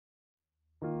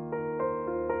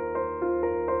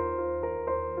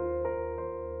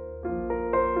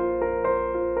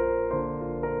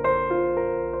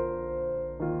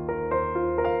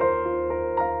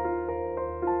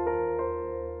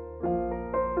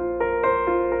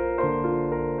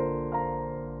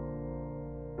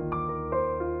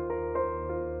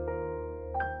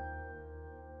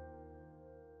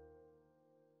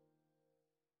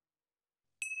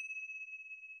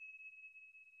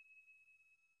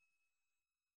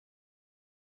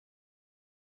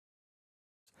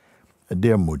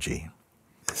Dear Mooji,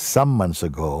 some months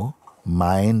ago,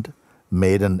 mind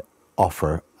made an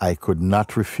offer I could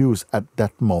not refuse at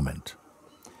that moment.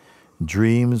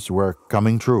 Dreams were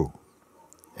coming true.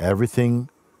 Everything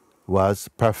was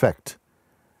perfect,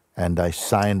 and I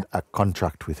signed a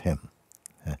contract with him.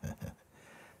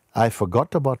 I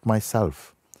forgot about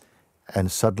myself,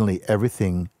 and suddenly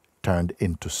everything turned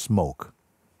into smoke.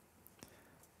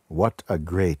 What a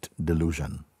great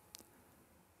delusion.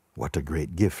 What a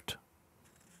great gift.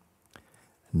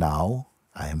 Now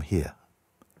I am here,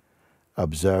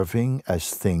 observing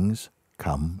as things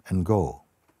come and go.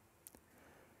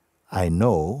 I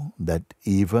know that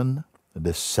even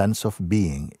the sense of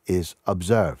being is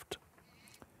observed.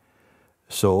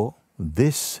 So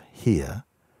this here,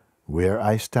 where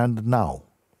I stand now,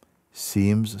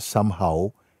 seems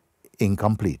somehow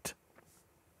incomplete.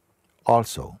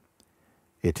 Also,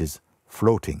 it is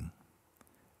floating,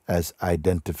 as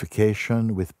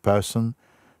identification with person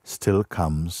still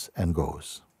comes and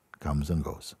goes.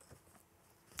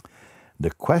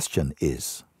 The question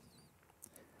is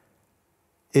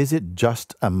it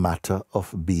just a matter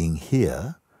of being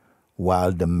here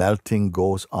while the melting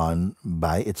goes on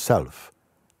by itself,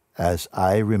 as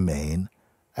I remain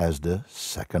as the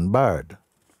second bird?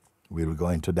 We'll go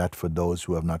into that for those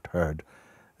who have not heard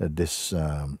this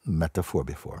metaphor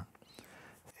before.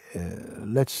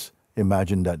 Let's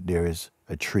imagine that there is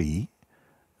a tree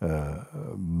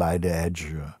by the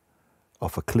edge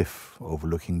of a cliff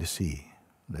overlooking the sea,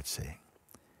 let's say.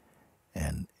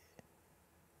 And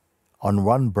on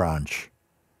one branch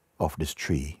of this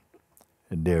tree,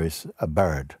 there is a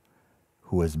bird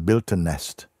who has built a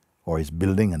nest, or is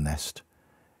building a nest,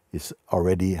 is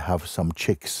already have some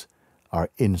chicks are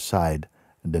inside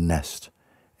the nest.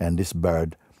 And this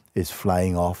bird is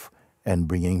flying off and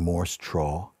bringing more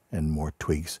straw and more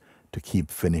twigs to keep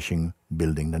finishing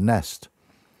building the nest.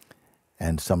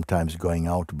 And sometimes going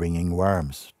out bringing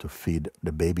worms to feed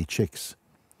the baby chicks.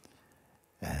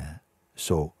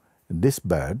 So this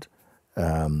bird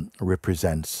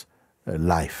represents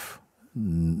life,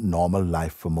 normal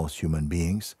life for most human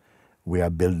beings. We are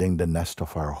building the nest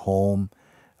of our home,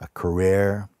 a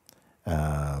career,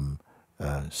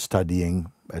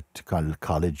 studying at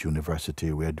college,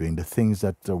 university. We are doing the things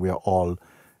that we are all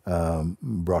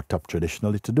brought up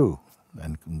traditionally to do,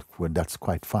 and that's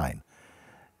quite fine.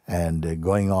 And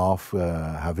going off,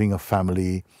 having a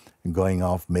family, going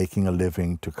off, making a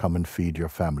living to come and feed your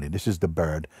family. This is the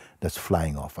bird that's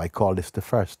flying off. I call this the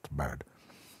first bird.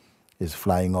 Is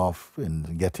flying off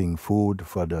and getting food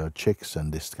for the chicks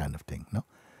and this kind of thing. No?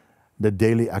 The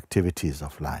daily activities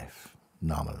of life,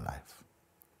 normal life.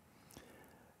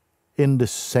 In the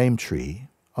same tree,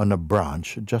 on a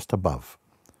branch just above,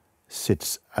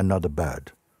 sits another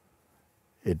bird.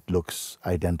 It looks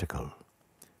identical.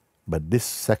 But this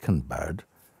second bird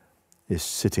is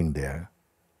sitting there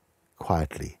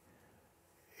quietly.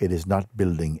 It is not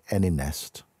building any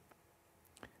nest.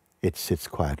 It sits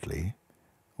quietly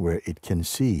where it can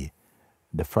see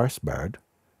the first bird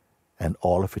and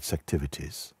all of its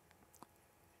activities.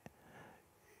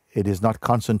 It is not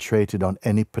concentrated on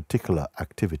any particular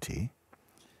activity,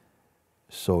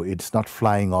 so it's not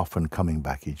flying off and coming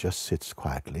back. It just sits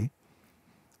quietly.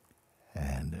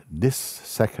 And this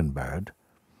second bird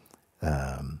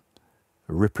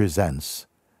represents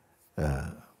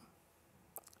the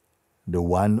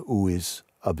one who is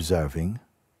observing,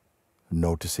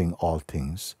 noticing all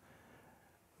things,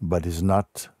 but is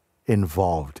not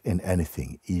involved in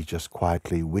anything. He just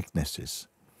quietly witnesses.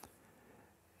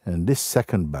 And this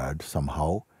second bird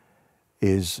somehow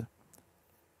is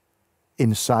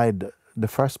inside the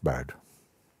first bird,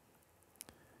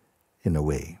 in a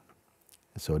way.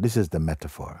 So this is the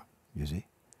metaphor, you see.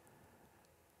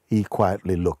 He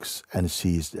quietly looks and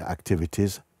sees the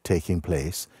activities taking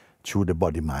place through the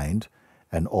body-mind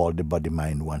and all the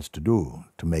body-mind wants to do,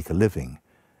 to make a living,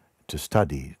 to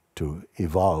study, to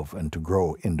evolve and to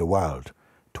grow in the world,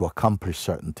 to accomplish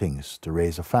certain things, to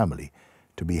raise a family,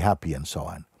 to be happy and so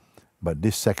on. But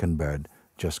this second bird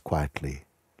just quietly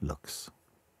looks.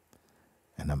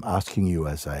 And I'm asking you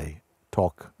as I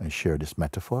talk and share this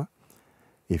metaphor,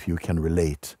 if you can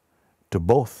relate to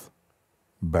both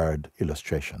bird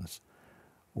illustrations.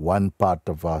 One part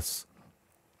of us,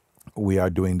 we are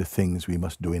doing the things we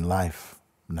must do in life,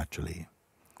 naturally.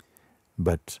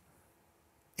 But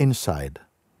inside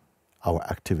our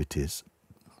activities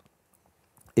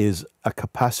is a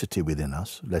capacity within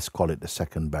us, let's call it the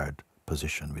second bird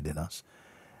position within us,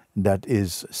 that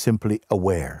is simply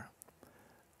aware,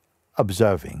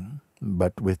 observing,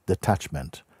 but with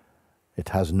detachment. It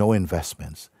has no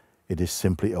investments. It is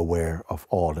simply aware of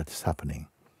all that is happening.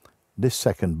 This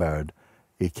second bird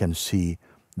It can see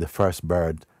the first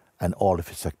bird and all of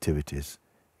its activities.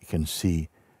 It can see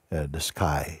the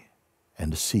sky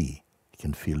and the sea. It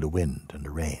can feel the wind and the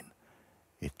rain.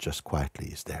 It just quietly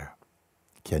is there.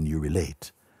 Can you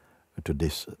relate to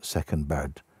this second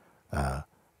bird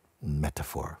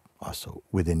metaphor also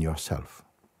within yourself?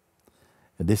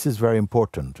 And this is very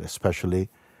important, especially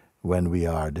when we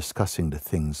are discussing the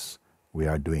things we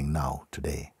are doing now,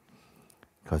 today.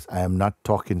 Because I am not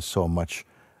talking so much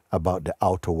about the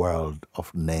outer world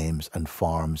of names and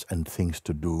forms and things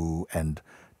to do and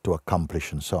to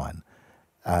accomplish and so on.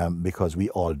 Because we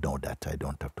all know that. I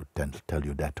don't have to tell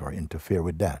you that or interfere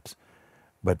with that.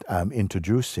 But I'm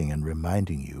introducing and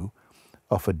reminding you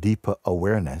of a deeper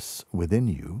awareness within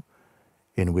you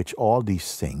in which all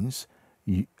these things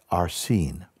are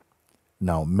seen.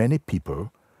 Now, many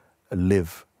people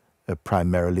live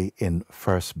primarily in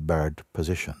first bird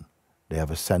position. They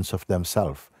have a sense of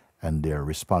themselves and their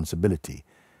responsibility,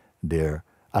 their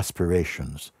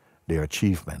aspirations, their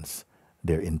achievements,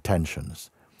 their intentions,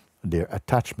 their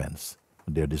attachments,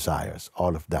 their desires,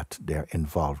 all of that they're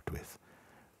involved with.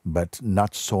 But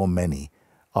not so many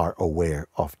are aware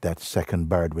of that second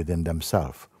bird within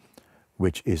themselves,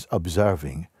 which is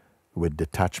observing with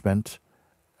detachment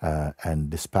and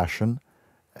dispassion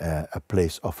a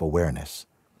place of awareness.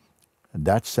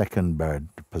 That second bird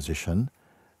position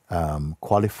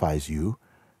qualifies you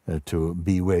to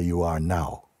be where you are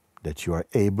now, that you are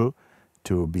able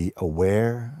to be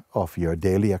aware of your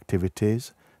daily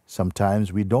activities.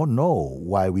 Sometimes we don't know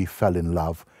why we fell in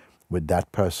love with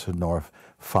that person or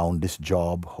found this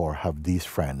job or have these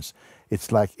friends.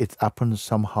 It's like it happens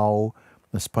somehow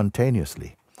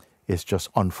spontaneously. It's just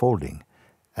unfolding.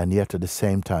 And yet at the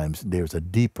same time, there's a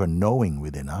deeper knowing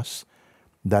within us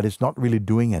that is not really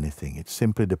doing anything. It's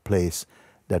simply the place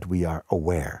that we are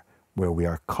aware, where we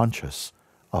are conscious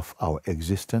of our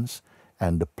existence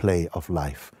and the play of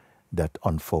life that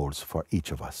unfolds for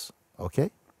each of us.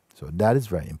 Okay? So that is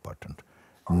very important.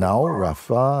 Now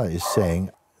Rafa is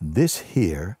saying, this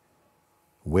here,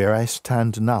 where I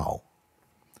stand now,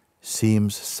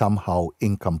 seems somehow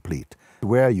incomplete.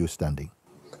 Where are you standing?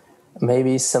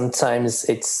 Maybe sometimes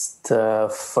it's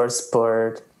the first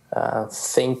bird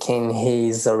thinking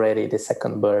he's already the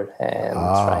second bird and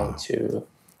trying to...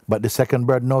 But the second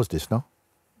bird knows this, no?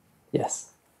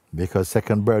 Yes. Because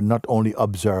second bird not only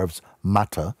observes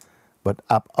matter, but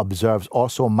observes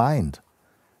also mind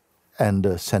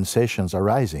and sensations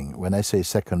arising. When I say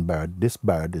second bird, this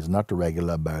bird is not a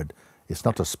regular bird. It's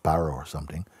not a sparrow or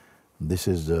something. This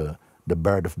is the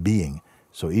bird of being.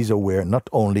 So he's aware not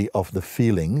only of the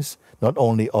feelings, not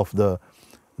only of the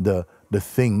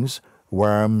things,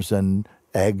 worms and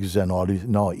eggs and all these.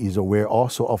 No, he's aware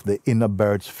also of the inner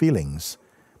bird's feelings,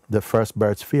 the first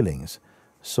bird's feelings.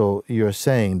 So you're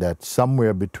saying that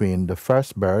somewhere between the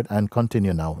first bird, and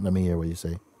continue now. Let me hear what you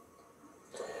say.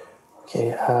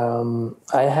 Okay,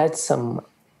 I had some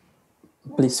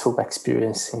blissful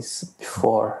experiences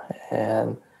before,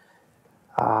 and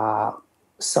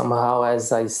somehow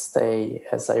as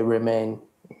I remain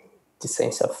the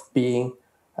sense of being,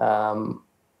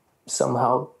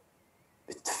 somehow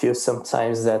it feels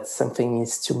sometimes that something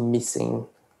is still missing,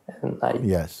 and I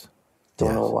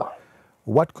don't know why.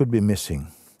 What could be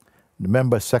missing?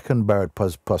 Remember, second bird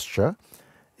posture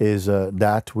is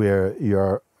that where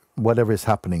you're, whatever is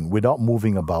happening, without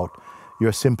moving about,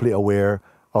 you're simply aware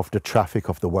of the traffic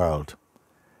of the world.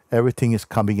 Everything is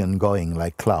coming and going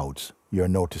like clouds. You're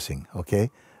noticing, okay?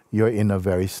 You're in a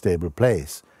very stable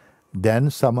place.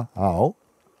 Then somehow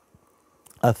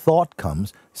a thought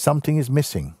comes, something is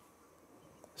missing.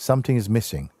 Something is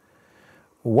missing.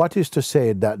 What is to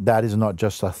say that that is not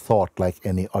just a thought like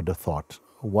any other thought?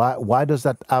 Why does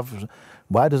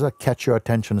that catch your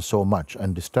attention so much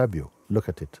and disturb you? Look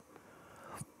at it.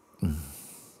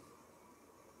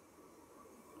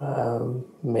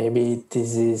 Maybe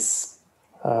this is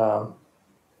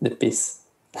the piece.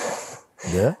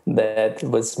 Yeah?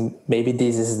 Maybe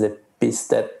this is the piece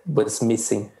that was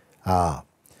missing.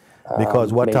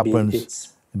 Because what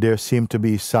happens, there seem to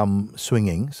be some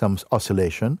swinging, some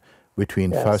oscillation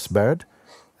between first bird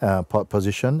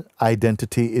position.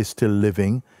 Identity is still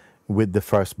living with the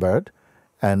first bird,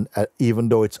 and even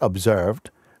though it's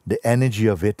observed, the energy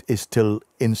of it is still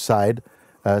inside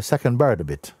second bird a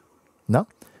bit. No?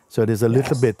 So there's a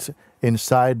little bit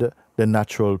inside the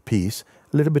natural peace,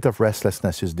 a little bit of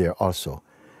restlessness is there also.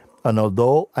 And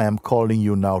although I am calling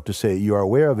you now to say you are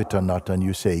aware of it or not, and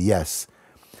you say yes,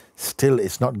 still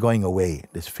it's not going away,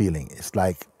 this feeling. It's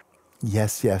like,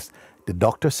 yes, the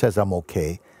doctor says I'm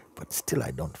okay, but still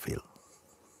I don't feel.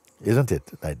 Isn't it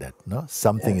like that? No?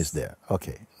 Something is there.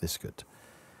 Okay, that's good.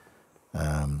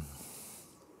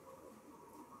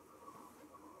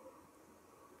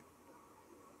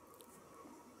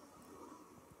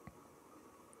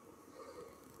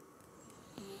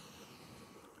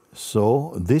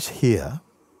 So this here,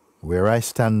 where I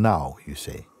stand now, you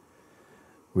say,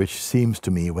 which seems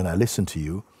to me, when I listen to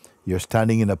you, you're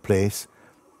standing in a place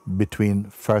between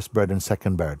first bird and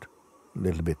second bird, a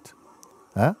little bit.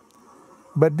 Huh?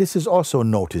 But this is also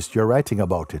noticed, you're writing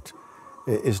about it.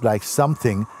 It's like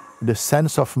something, the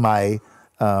sense of my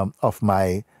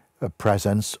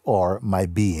presence or my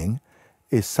being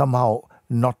is somehow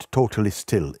not totally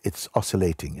still. It's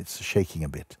oscillating, it's shaking a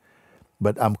bit.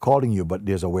 But I'm calling you, but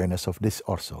there's awareness of this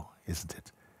also, isn't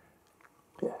it?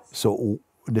 Yes. So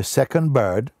the second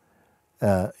bird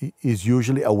is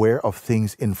usually aware of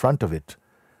things in front of it.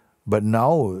 But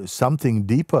now something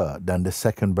deeper than the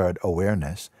second bird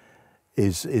awareness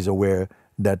is aware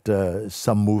that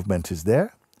some movement is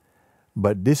there.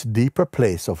 But this deeper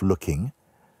place of looking,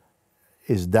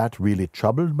 is that really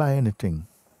troubled by anything?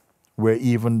 Where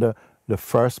even the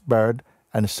first bird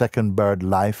and second bird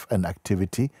life and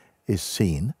activity is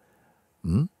seen.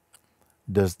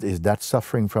 Is that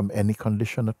suffering from any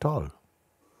condition at all?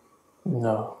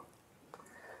 No.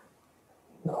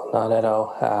 No, not at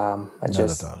all. I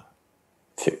just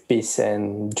feel peace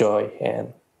and joy,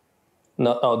 and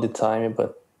not all the time,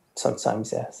 but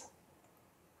sometimes, yes.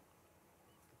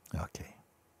 Okay.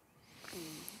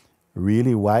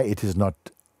 Really, why it is not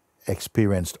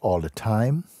experienced all the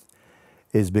time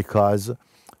is because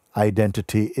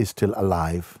identity is still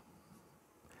alive.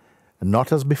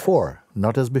 Not as before,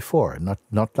 not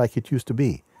like it used to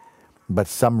be, but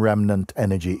some remnant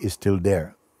energy is still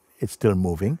there. It's still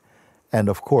moving. And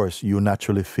of course, you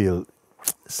naturally feel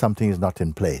something is not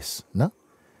in place, no?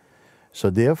 So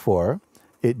therefore,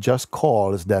 it just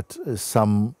calls that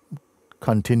some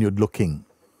continued looking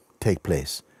take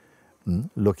place.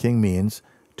 Looking means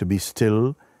to be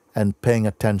still and paying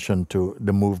attention to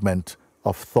the movement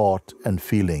of thought and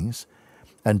feelings,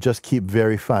 and just keep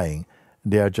verifying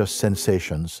they are just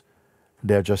sensations.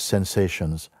 They're just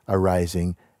sensations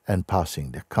arising and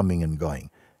passing. They're coming and going,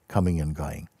 coming and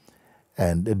going.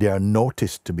 And they are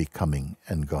noticed to be coming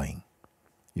and going.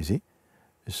 You see?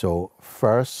 So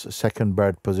first, second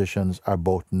bird positions are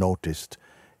both noticed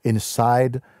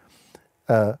inside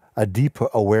a deeper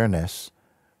awareness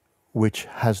which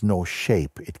has no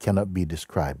shape. It cannot be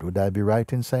described. Would I be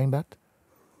right in saying that?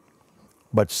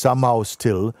 But somehow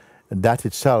still, that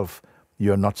itself,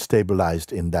 you're not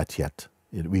stabilized in that yet.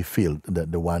 We feel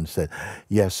that the one said,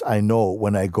 yes, I know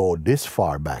when I go this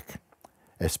far back,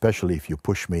 especially if you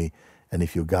push me and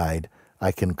if you guide,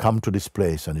 I can come to this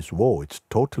place and it's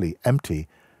totally empty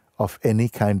of any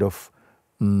kind of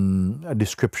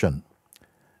description.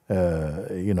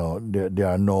 There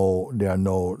are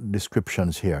no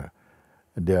descriptions here.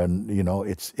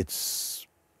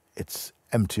 It's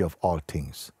empty of all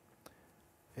things.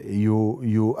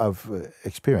 You have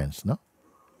experienced, no?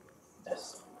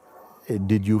 Yes.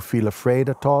 Did you feel afraid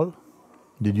at all?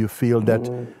 Did you feel that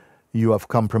you have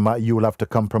compromised? You will have to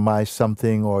compromise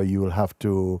something, or you will have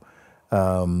to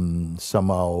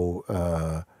somehow,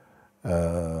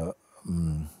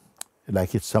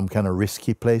 like it's some kind of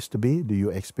risky place to be? Do you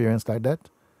experience like that?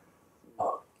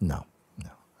 No.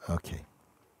 Okay.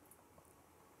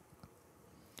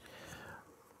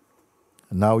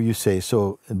 Now you say,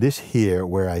 so this here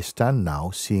where I stand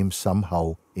now seems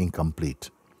somehow incomplete.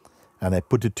 And I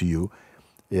put it to you,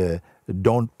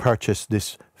 don't purchase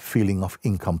this feeling of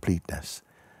incompleteness.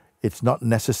 It's not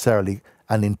necessarily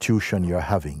an intuition you're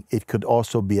having. It could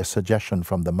also be a suggestion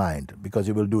from the mind, because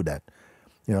it will do that.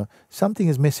 Something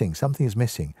is missing.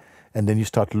 And then you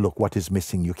start to look, what is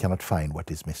missing? You cannot find what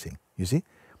is missing, you see?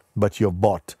 But you're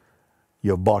bought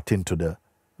into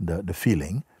the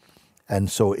feeling. And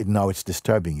so now it's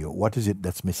disturbing you. What is it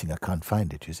that's missing? I can't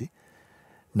find it, you see?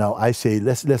 Now I say,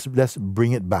 let's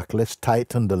bring it back. Let's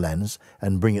tighten the lens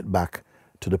and bring it back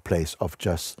to the place of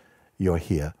just you're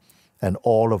here. And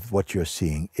all of what you're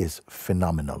seeing is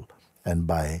phenomenal. And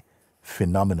by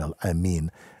phenomenal, I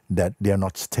mean that they're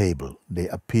not stable. They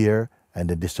appear and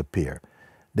they disappear.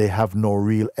 They have no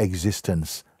real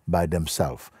existence by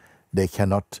themselves. They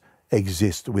cannot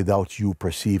exist without you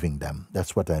perceiving them.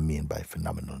 That's what I mean by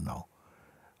phenomenal now.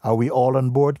 Are we all on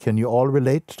board? Can you all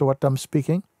relate to what I'm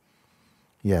speaking?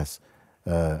 Yes.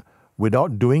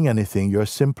 Without doing anything, you're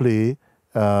simply,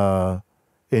 in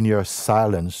your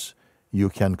silence, you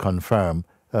can confirm,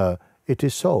 it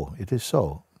is so, it is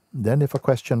so. Then if a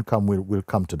question comes, we'll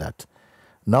come to that.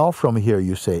 Now from here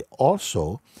you say,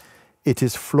 also, it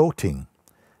is floating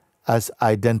as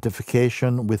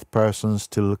identification with persons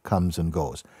still comes and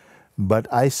goes. But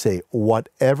I say,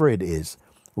 whatever it is,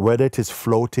 whether it is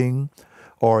floating,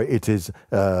 or it is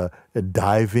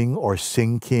diving or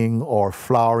sinking or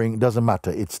flowering, doesn't matter.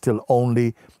 It's still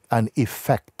only an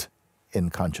effect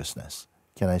in consciousness.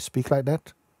 Can I speak like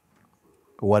that?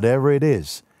 Whatever it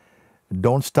is,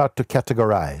 don't start to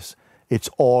categorize. It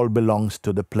all belongs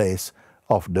to the place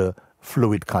of the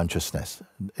fluid consciousness.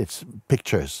 It's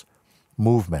pictures,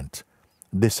 movement,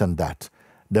 this and that.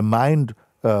 The mind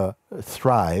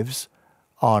thrives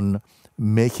on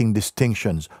making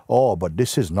distinctions. Oh, but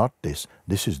this is not this.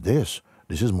 This is this.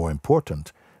 This is more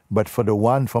important. But for the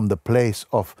one from the place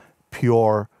of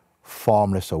pure,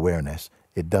 formless awareness,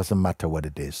 it doesn't matter what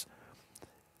it is.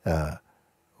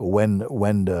 When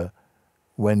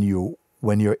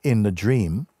you're in the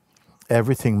dream,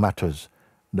 everything matters.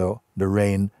 The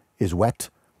rain is wet,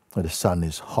 the sun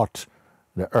is hot,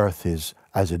 the earth is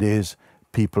as it is,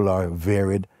 people are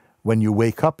varied. When you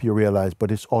wake up, you realize, but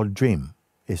it's all dream.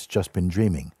 It's just been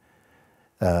dreaming.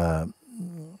 I'm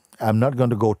not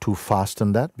going to go too fast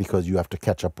on that because you have to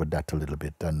catch up with that a little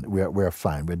bit, and we're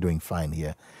fine. We're doing fine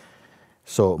here.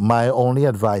 So my only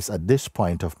advice at this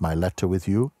point of my letter with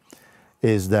you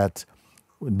is that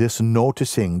this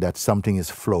noticing that something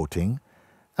is floating,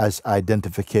 as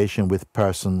identification with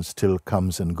person still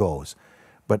comes and goes.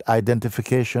 But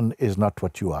identification is not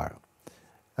what you are.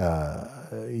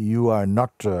 You are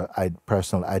not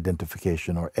personal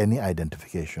identification or any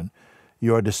identification.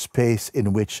 You are the space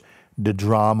in which the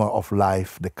drama of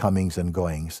life, the comings and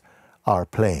goings, are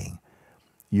playing.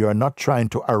 You are not trying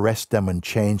to arrest them and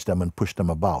change them and push them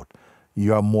about.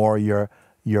 You are more, your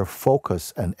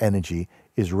focus and energy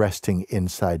is resting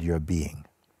inside your being.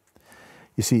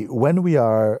 You see, when we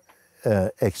are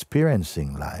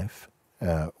experiencing life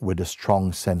with a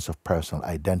strong sense of personal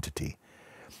identity,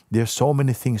 there are so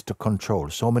many things to control,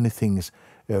 so many things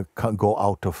go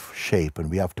out of shape and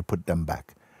we have to put them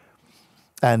back.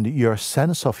 And your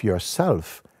sense of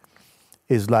yourself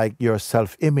is like your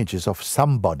self-image is of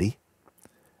somebody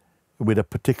with a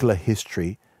particular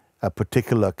history, a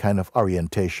particular kind of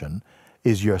orientation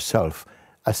is yourself.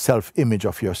 A self-image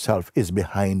of yourself is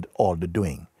behind all the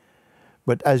doing.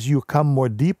 But as you come more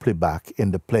deeply back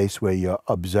in the place where you're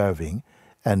observing,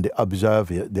 and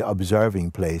the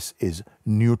observing place is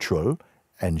neutral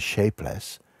and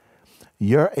shapeless,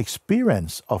 your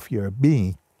experience of your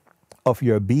being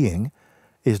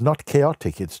is not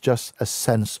chaotic. It's just a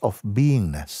sense of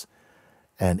beingness.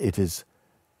 And it is,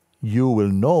 you will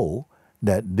know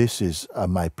that this is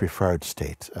my preferred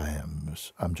state.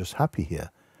 I'm just happy here.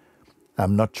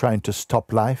 I'm not trying to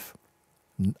stop life.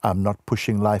 I'm not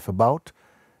pushing life about,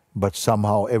 but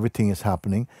somehow everything is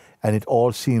happening and it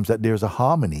all seems that there's a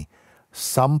harmony.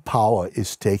 Some power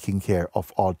is taking care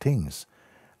of all things.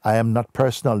 I am not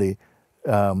personally,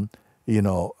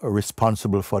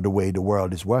 responsible for the way the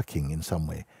world is working in some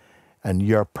way. And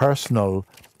your personal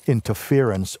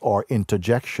interference or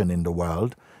interjection in the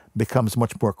world becomes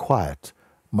much more quiet,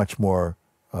 much more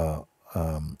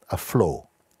a flow.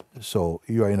 So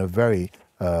you are in a very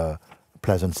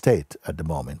pleasant state at the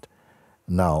moment.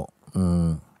 Now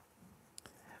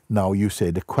you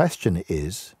say the question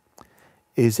is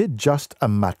it just a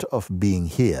matter of being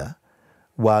here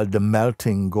while the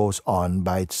melting goes on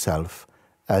by itself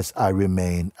as I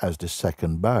remain as the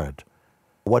second bird?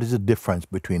 What is the difference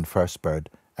between first bird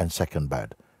and second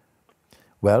bird?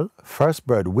 Well, first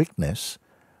bird witness,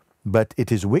 but it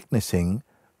is witnessing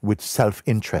with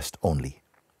self-interest only.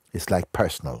 It's like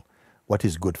personal. What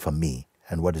is good for me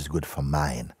and what is good for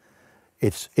mine?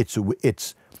 It's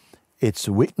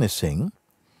witnessing.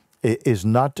 Is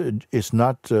not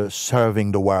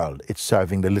serving the world. It's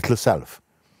serving the little self.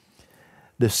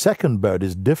 The second bird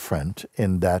is different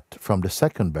in that from the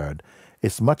second bird,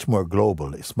 it's much more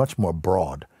global. It's much more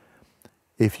broad.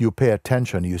 If you pay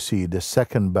attention, you see the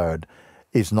second bird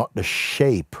is not the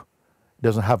shape.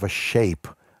 Doesn't have a shape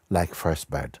like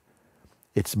first bird.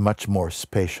 It's much more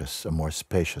spacious. A more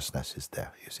spaciousness is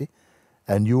there. You see,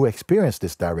 and you experience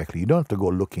this directly. You don't have to go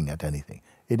looking at anything.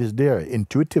 It is there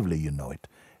intuitively. You know it.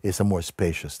 It's a more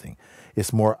spacious thing.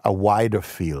 It's more a wider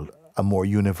field, a more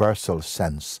universal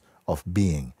sense of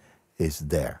being is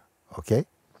there, okay?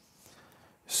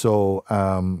 So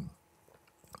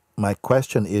my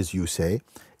question is, you say,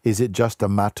 is it just a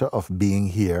matter of being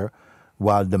here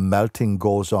while the melting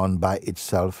goes on by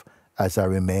itself as I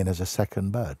remain as a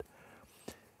second bird?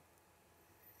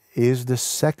 Is the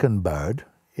second bird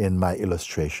in my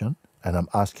illustration, and I'm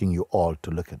asking you all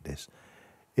to look at this,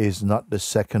 is not the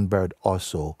second bird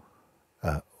also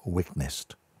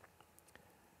witnessed?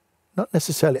 Not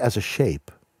necessarily as a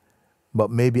shape, but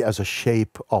maybe as a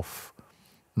shape of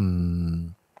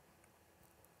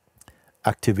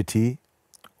activity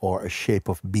or a shape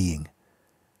of being.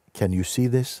 Can you see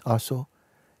this also?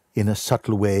 In a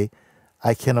subtle way,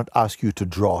 I cannot ask you to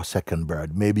draw second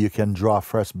bird. Maybe you can draw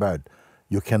first bird.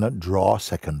 You cannot draw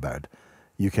second bird.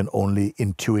 You can only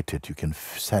intuit it. You can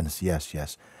sense, yes,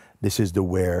 yes. This is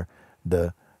where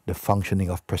the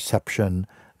functioning of perception,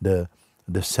 the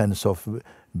sense of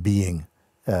being,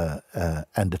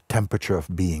 and the temperature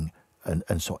of being,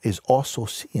 and so is also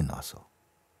seen also.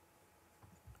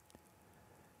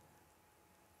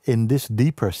 In this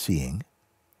deeper seeing,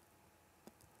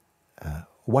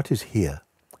 what is here,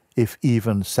 if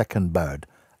even second bird,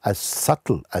 as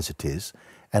subtle as it is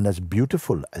and as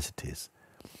beautiful as it is,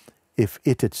 if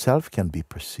it itself can be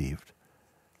perceived,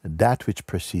 that which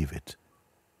perceive it,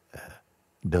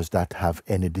 does that have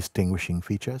any distinguishing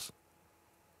features?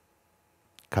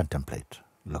 Contemplate,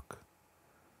 look.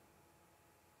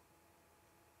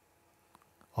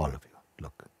 All of you,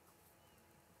 look.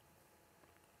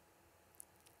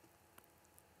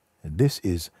 This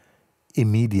is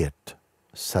immediate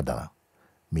sadhana,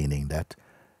 meaning that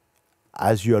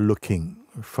as you are looking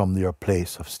from your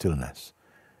place of stillness,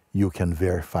 you can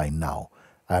verify now.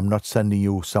 I'm not sending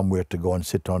you somewhere to go and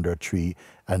sit under a tree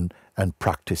and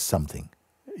practice something.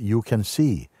 You can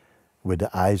see with the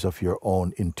eyes of your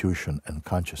own intuition and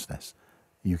consciousness.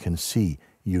 You can see,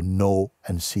 you know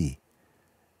and see.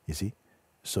 You see?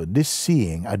 So this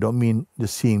seeing, I don't mean the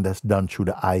seeing that's done through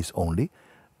the eyes only,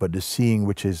 but the seeing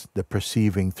which is the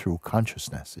perceiving through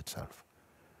consciousness itself.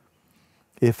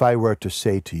 If I were to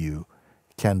say to you,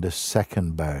 can the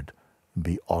second bird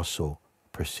be also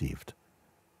perceived?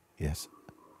 Yes.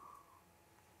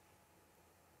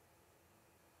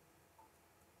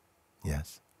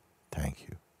 Yes. Thank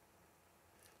you.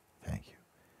 Thank you.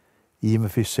 Even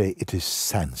if you say it is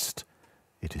sensed,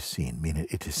 it is seen, meaning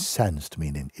it is sensed,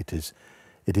 meaning it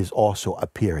is also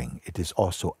appearing, it is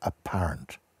also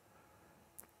apparent.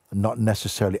 Not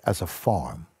necessarily as a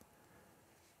form,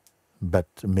 but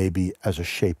maybe as a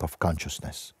shape of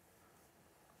consciousness.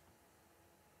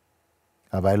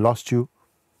 Have I lost you?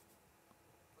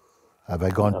 Have I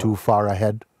gone too far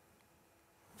ahead?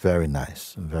 Very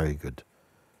nice, very good.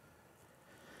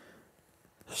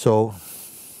 So,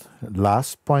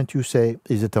 last point you say,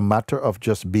 is it a matter of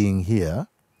just being here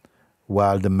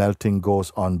while the melting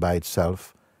goes on by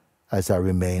itself as I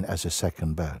remain as a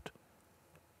second bird?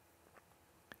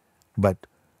 But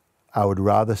I would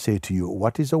rather say to you,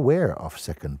 what is aware of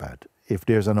second bird? If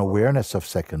there's an awareness of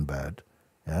second bird,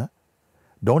 yeah,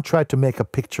 don't try to make a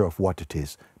picture of what it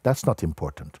is. That's not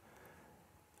important.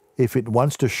 If it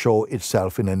wants to show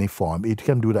itself in any form, it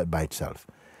can do that by itself.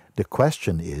 The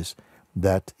question is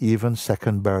that even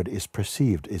second bird is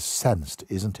perceived, is sensed,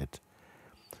 isn't it?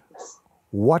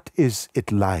 What is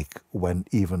it like when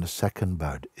even a second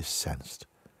bird is sensed?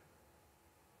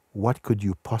 What could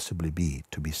you possibly be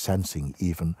to be sensing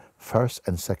even first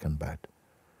and second bird?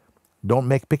 Don't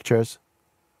make pictures.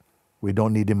 We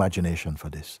don't need imagination for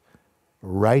this.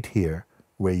 Right here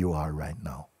where you are right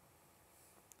now.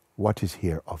 What is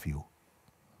here of you?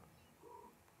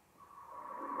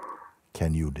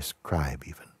 Can you describe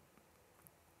even?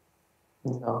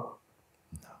 No.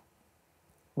 No.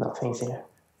 Nothing's here.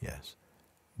 Yes.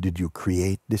 Did you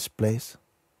create this place?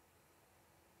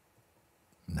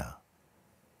 No.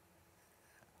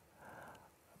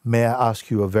 May I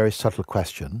ask you a very subtle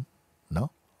question?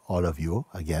 No? All of you,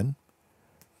 again.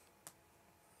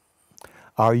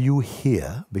 Are you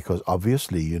here? Because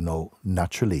obviously you know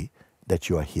naturally that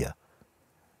you are here.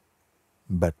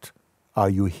 But are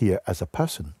you here as a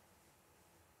person?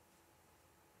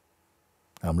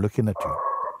 I'm looking at you.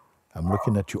 I'm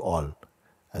looking at you all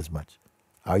as much.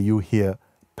 Are you here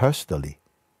personally?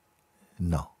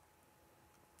 No.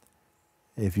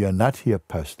 If you're not here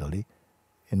personally,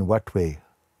 in what way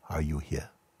are you here?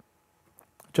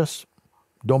 Just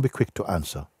don't be quick to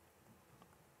answer.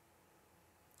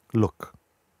 Look.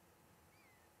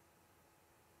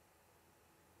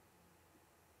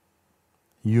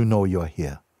 You know you're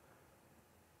here.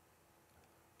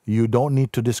 You don't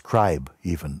need to describe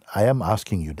even. I am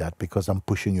asking you that because I'm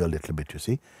pushing you a little bit, you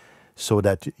see, so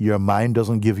that your mind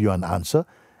doesn't give you an answer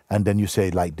and then you say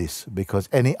it like this, because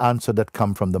any answer that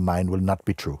comes from the mind will not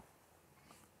be true.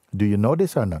 Do you know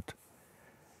this or not?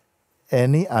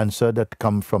 Any answer that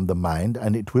comes from the mind,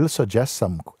 and it will suggest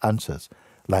some answers,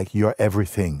 like you're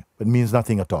everything, it means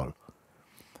nothing at all.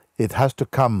 It has to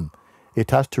come,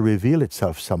 it has to reveal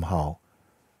itself somehow.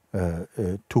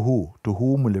 To who? To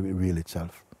whom will it reveal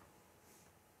itself?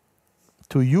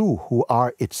 To you who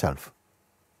are itself.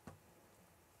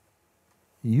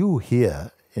 You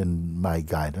here in my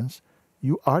guidance,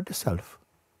 you are the self.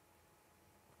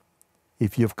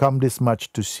 If you've come this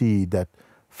much to see that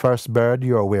first bird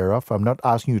you're aware of, I'm not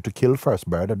asking you to kill first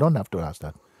bird, I don't have to ask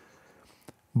that.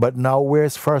 But now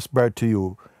where's first bird to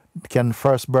you? Can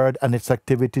first bird and its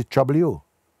activity trouble you?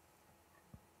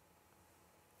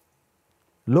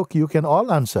 Look, you can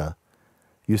all answer.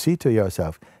 You see to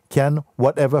yourself, can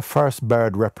whatever first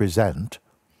bird represent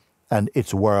and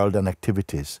its world and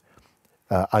activities,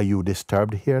 are you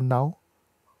disturbed here now?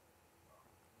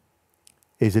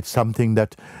 Is it something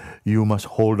that you must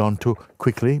hold on to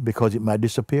quickly because it might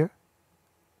disappear?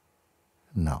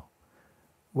 No.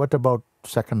 What about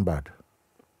second bird?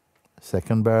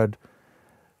 Second bird,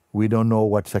 we don't know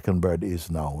what second bird is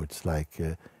now. It's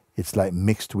like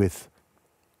mixed with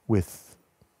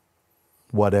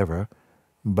whatever.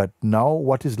 But now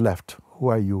what is left? Who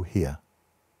are you here?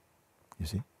 You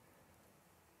see?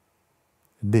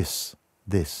 This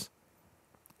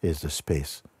is the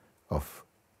space of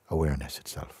awareness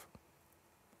itself.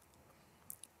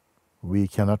 We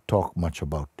cannot talk much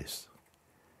about this.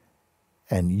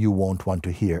 And you won't want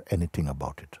to hear anything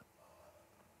about it.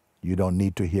 You don't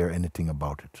need to hear anything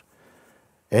about it.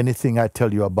 Anything I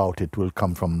tell you about it will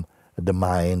come from the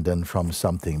mind and from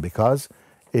something, because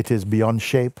it is beyond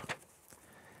shape.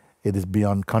 It is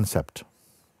beyond concept.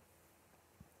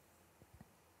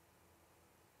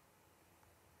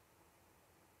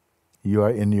 You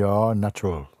are in your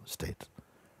natural state.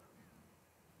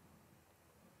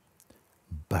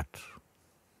 But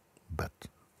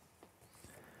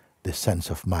the sense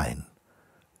of mind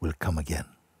will come again.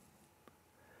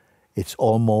 It's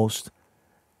almost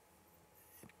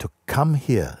to come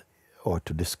here or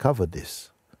to discover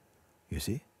this, you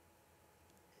see.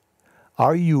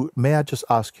 Are you, may I just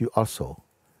ask you also,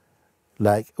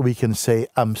 like we can say,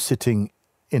 I'm sitting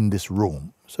in this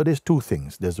room. So there's two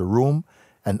things. There's a room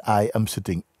and I am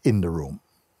sitting in the room.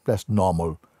 That's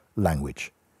normal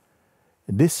language.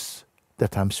 This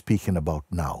that I'm speaking about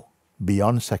now,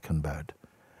 beyond second bird,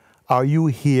 are you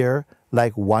here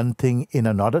like one thing in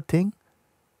another thing?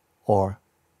 Or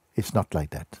it's not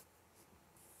like that?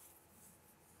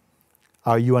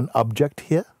 Are you an object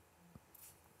here?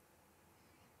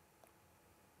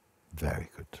 Very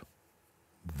good.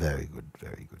 Very good,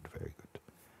 very good, very good.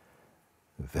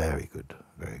 Very good,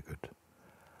 very good.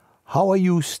 How are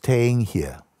you staying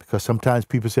here? Because sometimes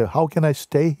people say, how can I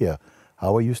stay here?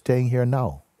 How are you staying here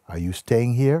now? Are you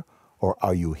staying here or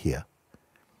are you here?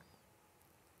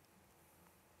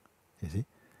 You see?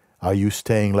 Are you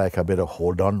staying like I better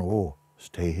hold on, oh,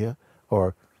 stay here?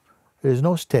 Or there's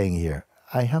no staying here,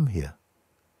 I am here.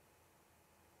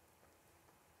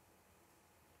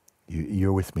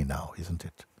 You're with me now, isn't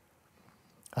it?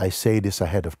 I say this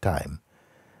ahead of time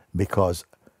because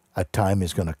a time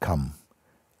is going to come.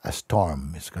 A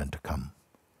storm is going to come.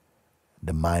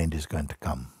 The mind is going to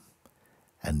come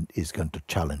and is going to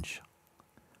challenge.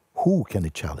 Who can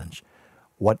it challenge?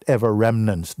 Whatever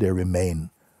remnants there remain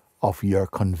of your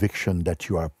conviction that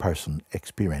you are a person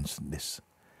experiencing this.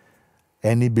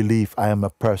 Any belief I am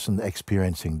a person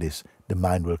experiencing this, the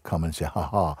mind will come and say,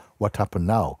 ha, what happened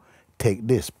now? Take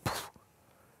this,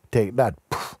 take that,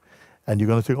 and you're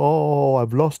going to think, oh,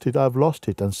 I've lost it.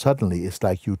 And suddenly it's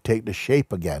like you take the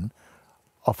shape again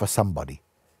of a somebody.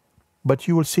 But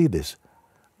you will see this.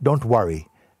 Don't worry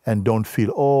and don't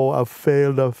feel, oh, I've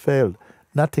failed.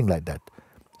 Nothing like that.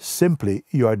 Simply,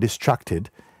 you are distracted,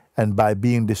 and by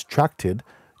being distracted,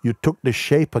 you took the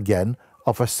shape again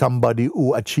of a somebody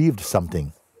who achieved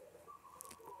something.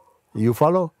 You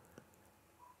follow?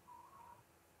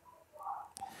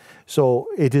 So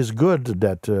it is good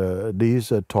that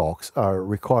these talks are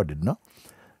recorded, no?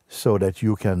 So that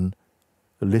you can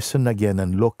listen again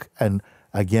and look and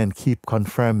again keep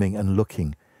confirming and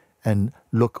looking. And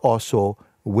look also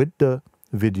with the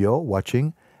video,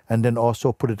 watching, and then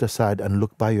also put it aside and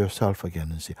look by yourself again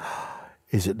and see,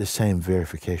 is it the same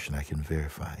verification I can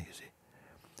verify, you see?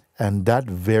 And that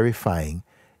verifying,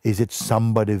 is it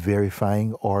somebody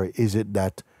verifying, or is it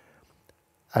that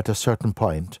at a certain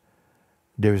point,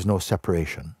 there is no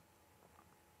separation?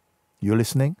 You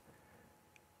listening?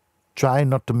 Try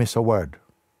not to miss a word.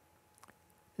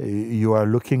 You are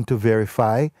looking to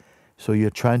verify, so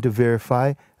you're trying to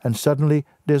verify, and suddenly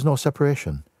there's no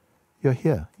separation. You're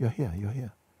here, you're here, you're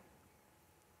here.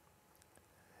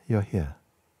 You're here.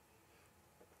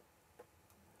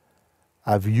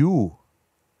 Have you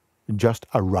just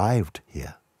arrived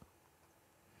here?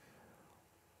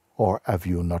 Or have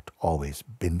you not always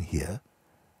been here,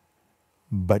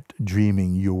 but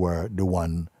dreaming you were the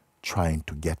one trying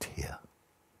to get here?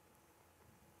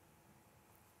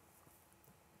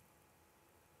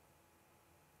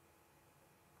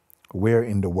 Where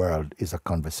in the world is a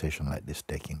conversation like this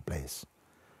taking place?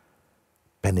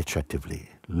 Penetratively,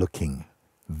 looking,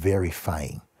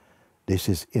 verifying. This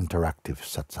is interactive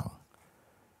satsang.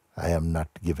 I am not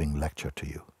giving lecture to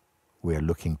you. We are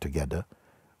looking together.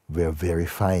 We are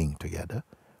verifying together.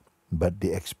 But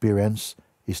the experience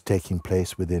is taking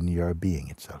place within your being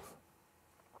itself.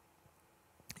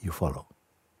 You follow.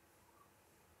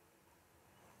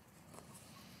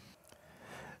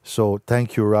 So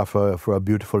thank you, Rafa, for a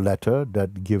beautiful letter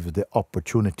that gives the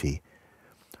opportunity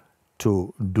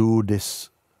to do this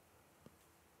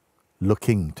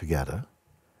looking together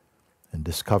and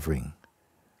discovering.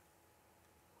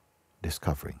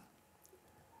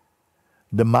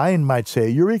 The mind might say,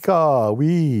 Eureka,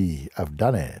 we have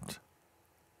done it.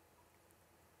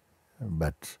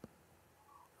 But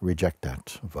reject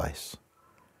that voice.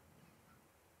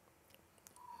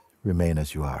 Remain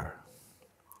as you are,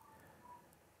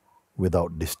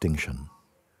 without distinction,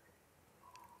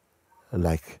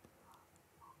 like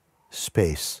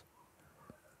space,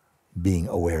 being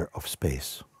aware of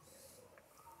space.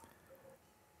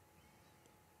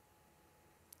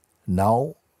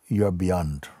 Now you are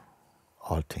beyond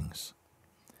all things.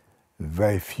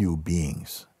 Very few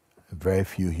beings, very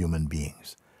few human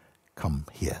beings come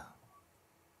here.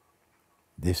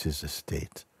 This is the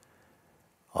state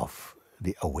of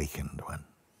the awakened one.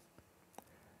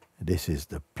 This is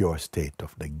the pure state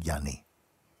of the jnani.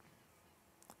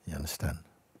 You understand?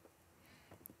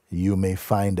 You may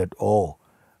find that, oh,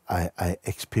 I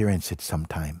experience it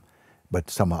sometime, but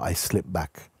somehow I slip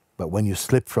back. But when you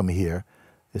slip from here,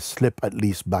 you slip at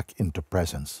least back into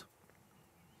presence.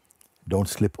 Don't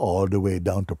slip all the way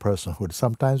down to personhood.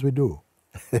 Sometimes we do.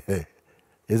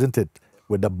 Isn't it?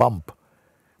 With the bump.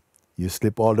 You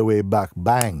slip all the way back,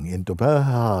 bang, into,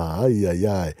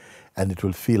 and it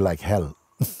will feel like hell.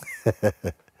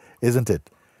 Isn't it?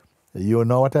 You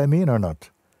know what I mean or not?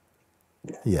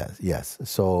 Yes.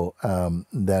 So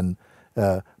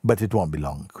but it won't be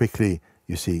long. Quickly,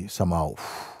 you see, somehow,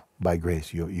 by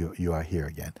grace, you are here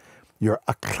again. You're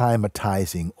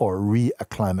acclimatizing or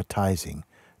re-acclimatizing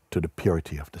to the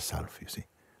purity of the self, you see.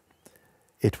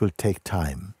 It will take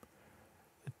time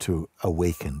to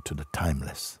awaken to the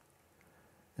timeless.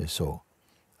 So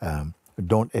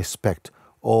don't expect,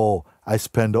 oh, I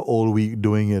spend the whole week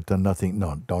doing it and nothing.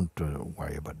 No, don't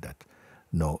worry about that.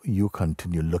 No, you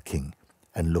continue looking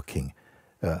and looking.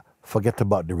 Forget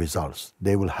about the results.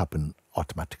 They will happen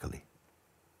automatically.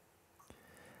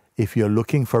 If you're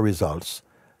looking for results,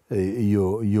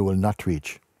 you will not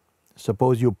reach.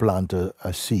 Suppose you plant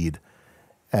a seed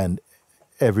and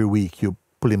every week you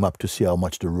pull him up to see how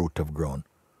much the root have grown.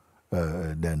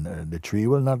 Then the tree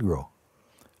will not grow.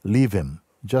 Leave him.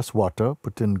 Just water,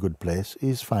 put in good place.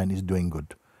 He's fine, he's doing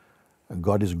good.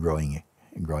 God is growing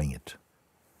it.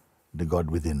 The God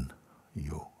within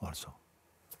you also.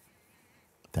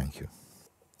 Thank you.